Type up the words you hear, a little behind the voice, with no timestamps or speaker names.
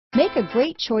Make a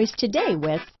great choice today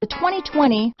with the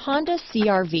 2020 Honda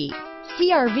CR-V.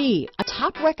 CR-V, a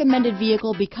top recommended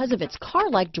vehicle because of its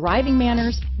car-like driving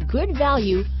manners, good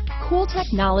value, cool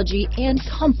technology, and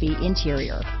comfy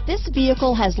interior. This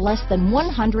vehicle has less than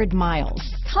 100 miles.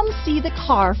 Come see the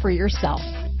car for yourself.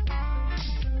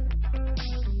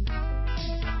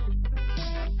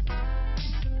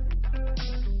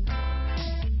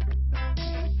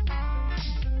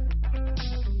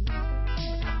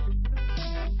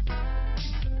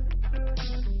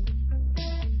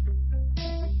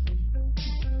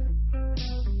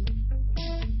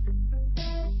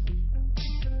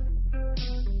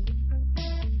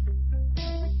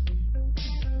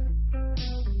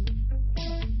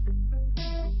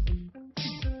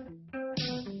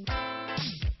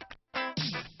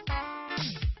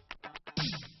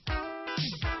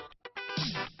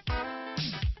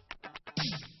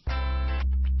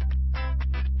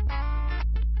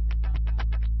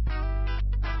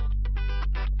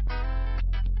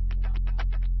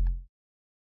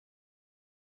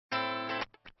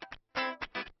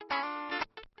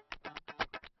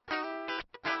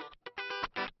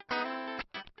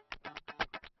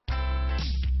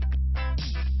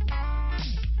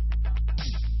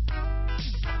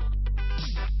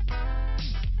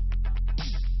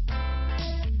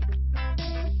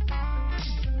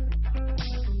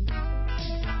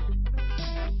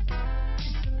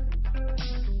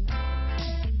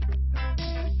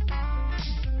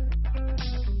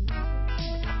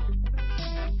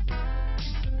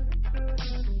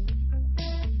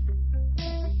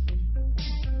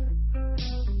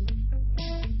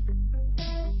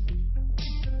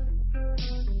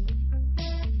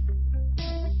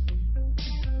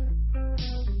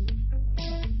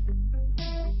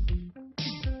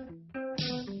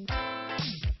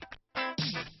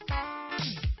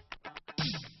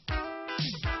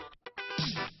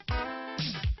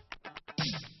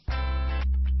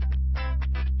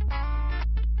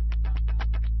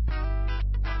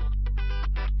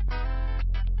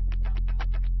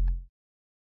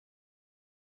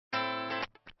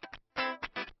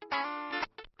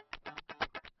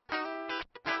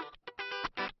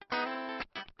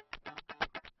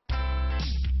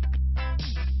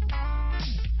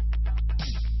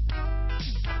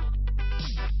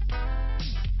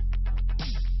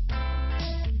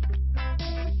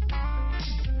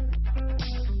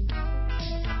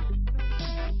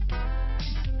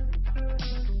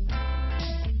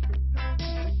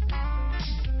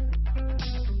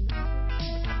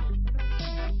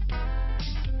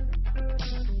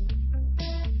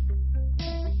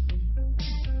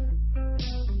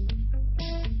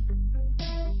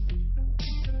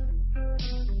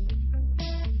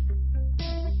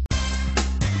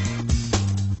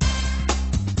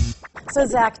 So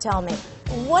Zach, tell me,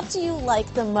 what do you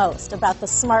like the most about the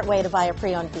smart way to buy a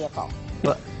pre-owned vehicle?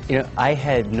 Well, I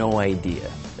had no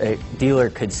idea a dealer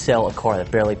could sell a car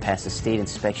that barely passed the state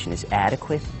inspection as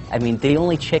adequate. I mean, they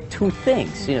only check two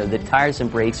things. The tires and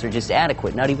brakes are just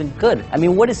adequate, not even good. I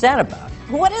mean, what is that about?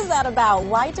 What is that about?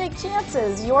 Why take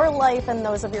chances? Your life and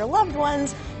those of your loved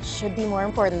ones should be more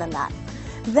important than that.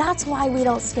 That's why we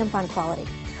don't skimp on quality.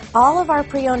 All of our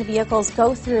pre-owned vehicles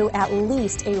go through at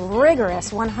least a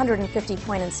rigorous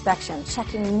 150-point inspection,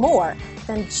 checking more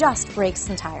than just brakes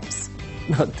and tires.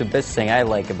 The best thing I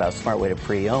like about Smart Way to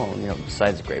Pre-Own,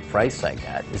 besides the great price I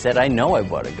got, is that I know I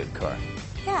bought a good car.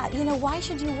 Yeah, why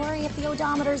should you worry if the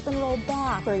odometer's been rolled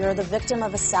back, or you're the victim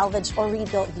of a salvaged or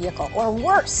rebuilt vehicle, or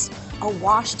worse, a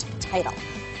washed title?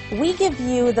 We give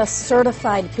you the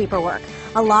certified paperwork,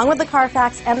 along with the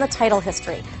Carfax and the title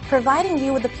history, providing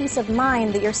you with the peace of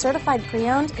mind that your certified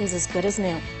pre-owned is as good as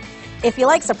new. If you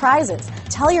like surprises,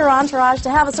 tell your entourage to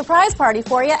have a surprise party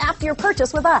for you after your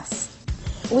purchase with us.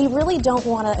 We really don't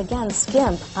want to, again,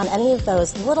 skimp on any of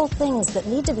those little things that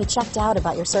need to be checked out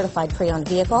about your certified pre-owned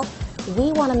vehicle.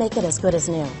 We want to make it as good as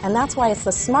new, and that's why it's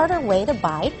the smarter way to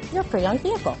buy your pre-owned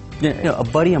vehicle. Yeah, a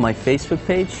buddy on my Facebook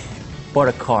page bought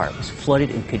a car. It was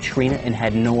flooded in Katrina and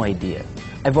had no idea.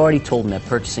 I've already told him that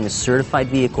purchasing a certified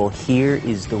vehicle here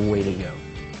is the way to go.